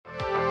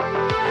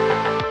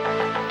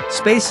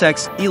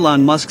SpaceX,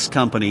 Elon Musk's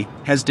company,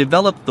 has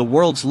developed the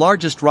world's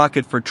largest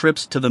rocket for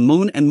trips to the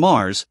Moon and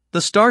Mars, the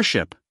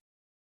Starship.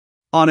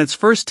 On its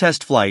first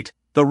test flight,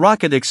 the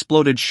rocket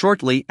exploded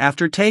shortly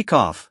after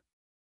takeoff.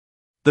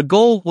 The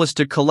goal was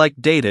to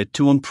collect data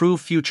to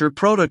improve future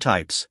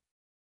prototypes.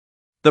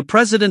 The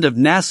president of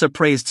NASA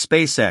praised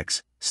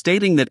SpaceX,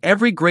 stating that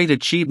every great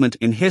achievement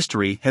in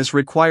history has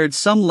required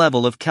some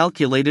level of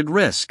calculated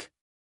risk.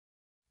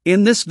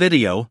 In this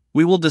video,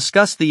 we will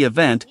discuss the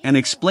event and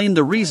explain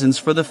the reasons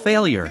for the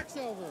failure.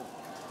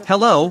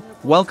 Hello,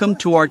 welcome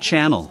to our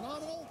channel.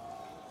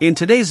 In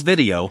today's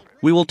video,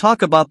 we will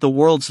talk about the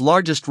world's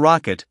largest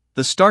rocket,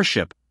 the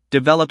Starship,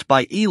 developed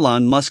by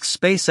Elon Musk's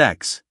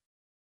SpaceX.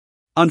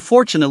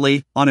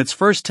 Unfortunately, on its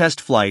first test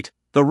flight,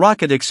 the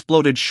rocket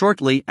exploded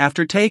shortly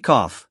after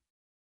takeoff.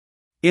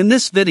 In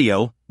this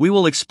video, we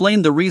will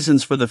explain the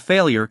reasons for the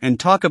failure and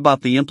talk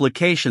about the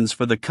implications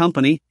for the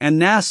company and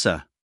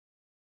NASA.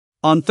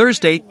 On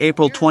Thursday,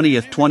 April 20,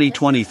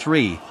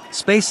 2023,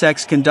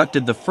 SpaceX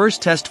conducted the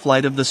first test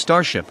flight of the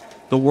Starship,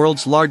 the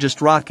world's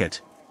largest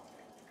rocket.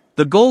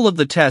 The goal of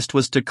the test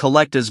was to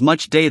collect as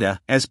much data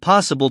as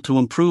possible to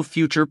improve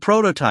future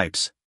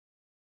prototypes.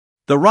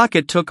 The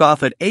rocket took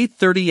off at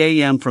 8:30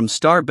 a.m. from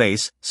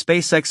Starbase,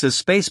 SpaceX's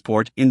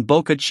spaceport in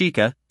Boca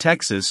Chica,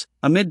 Texas,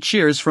 amid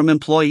cheers from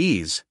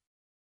employees.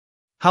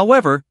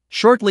 However,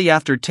 shortly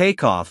after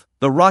takeoff,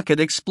 the rocket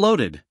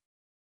exploded.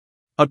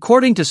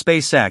 According to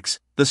SpaceX,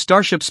 the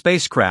Starship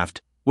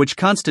spacecraft, which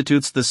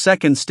constitutes the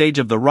second stage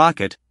of the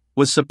rocket,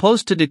 was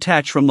supposed to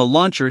detach from the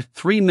launcher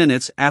 3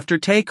 minutes after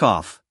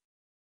takeoff.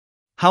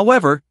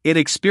 However, it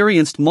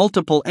experienced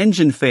multiple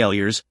engine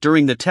failures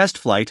during the test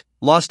flight,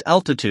 lost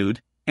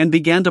altitude, and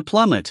began to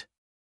plummet.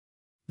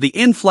 The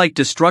in-flight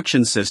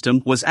destruction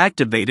system was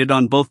activated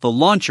on both the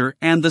launcher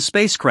and the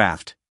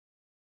spacecraft.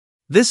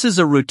 This is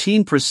a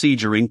routine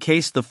procedure in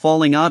case the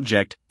falling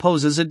object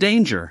poses a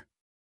danger.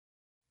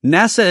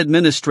 NASA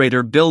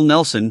Administrator Bill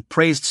Nelson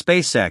praised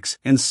SpaceX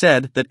and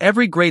said that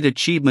every great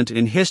achievement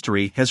in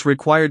history has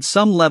required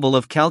some level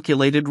of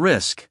calculated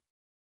risk.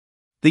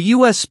 The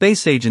U.S.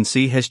 Space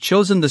Agency has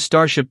chosen the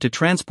Starship to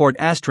transport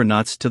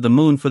astronauts to the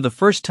Moon for the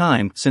first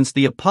time since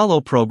the Apollo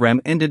program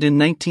ended in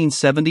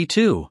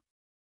 1972.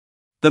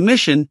 The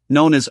mission,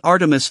 known as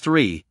Artemis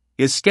 3,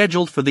 is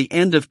scheduled for the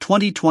end of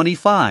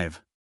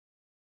 2025.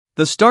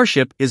 The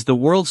Starship is the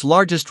world's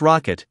largest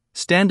rocket,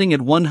 standing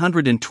at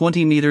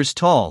 120 meters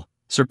tall,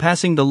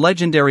 surpassing the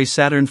legendary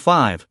Saturn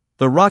V,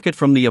 the rocket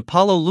from the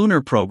Apollo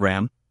lunar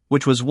program,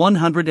 which was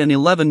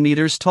 111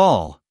 meters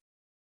tall.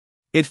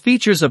 It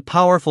features a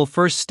powerful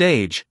first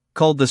stage,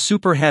 called the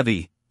Super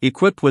Heavy,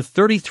 equipped with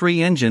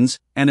 33 engines,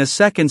 and a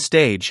second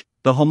stage,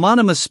 the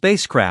homonymous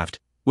spacecraft,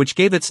 which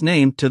gave its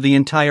name to the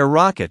entire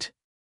rocket.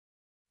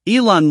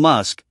 Elon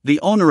Musk, the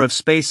owner of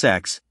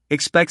SpaceX,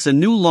 expects a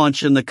new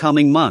launch in the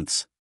coming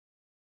months.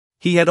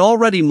 He had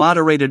already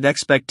moderated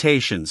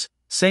expectations,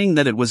 saying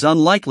that it was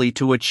unlikely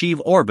to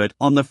achieve orbit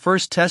on the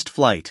first test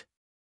flight.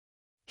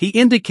 He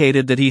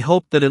indicated that he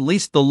hoped that at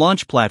least the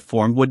launch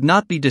platform would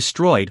not be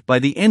destroyed by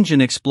the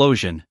engine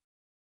explosion.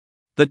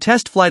 The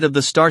test flight of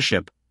the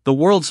Starship, the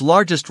world's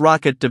largest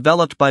rocket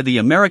developed by the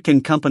American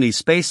company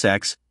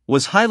SpaceX,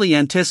 was highly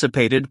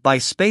anticipated by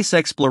space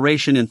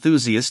exploration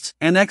enthusiasts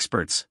and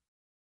experts.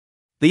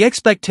 The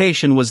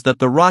expectation was that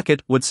the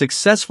rocket would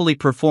successfully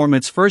perform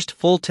its first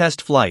full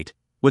test flight,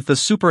 with the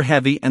Super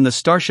Heavy and the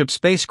Starship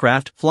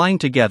spacecraft flying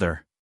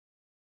together.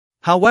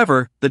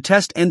 However, the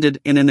test ended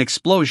in an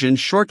explosion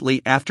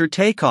shortly after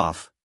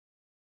takeoff.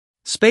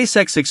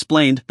 SpaceX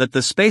explained that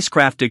the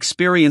spacecraft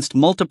experienced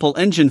multiple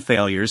engine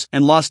failures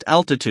and lost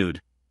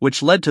altitude,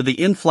 which led to the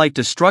in-flight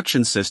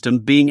destruction system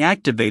being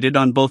activated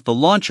on both the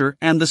launcher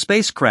and the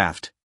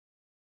spacecraft.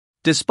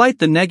 Despite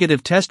the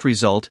negative test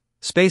result,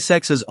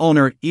 SpaceX's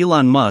owner,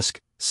 Elon Musk,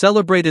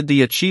 celebrated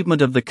the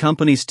achievement of the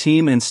company's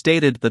team and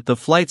stated that the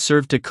flight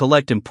served to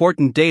collect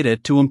important data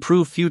to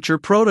improve future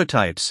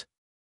prototypes.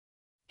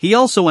 He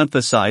also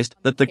emphasized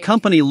that the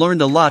company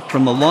learned a lot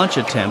from the launch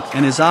attempt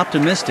and is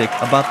optimistic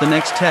about the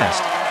next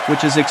test,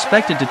 which is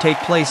expected to take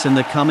place in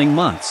the coming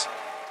months.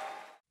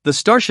 The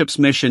Starship's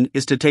mission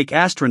is to take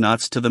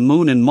astronauts to the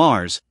Moon and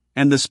Mars,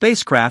 and the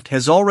spacecraft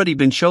has already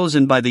been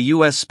chosen by the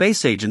U.S.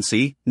 Space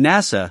Agency,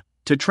 NASA,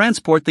 to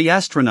transport the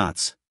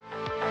astronauts.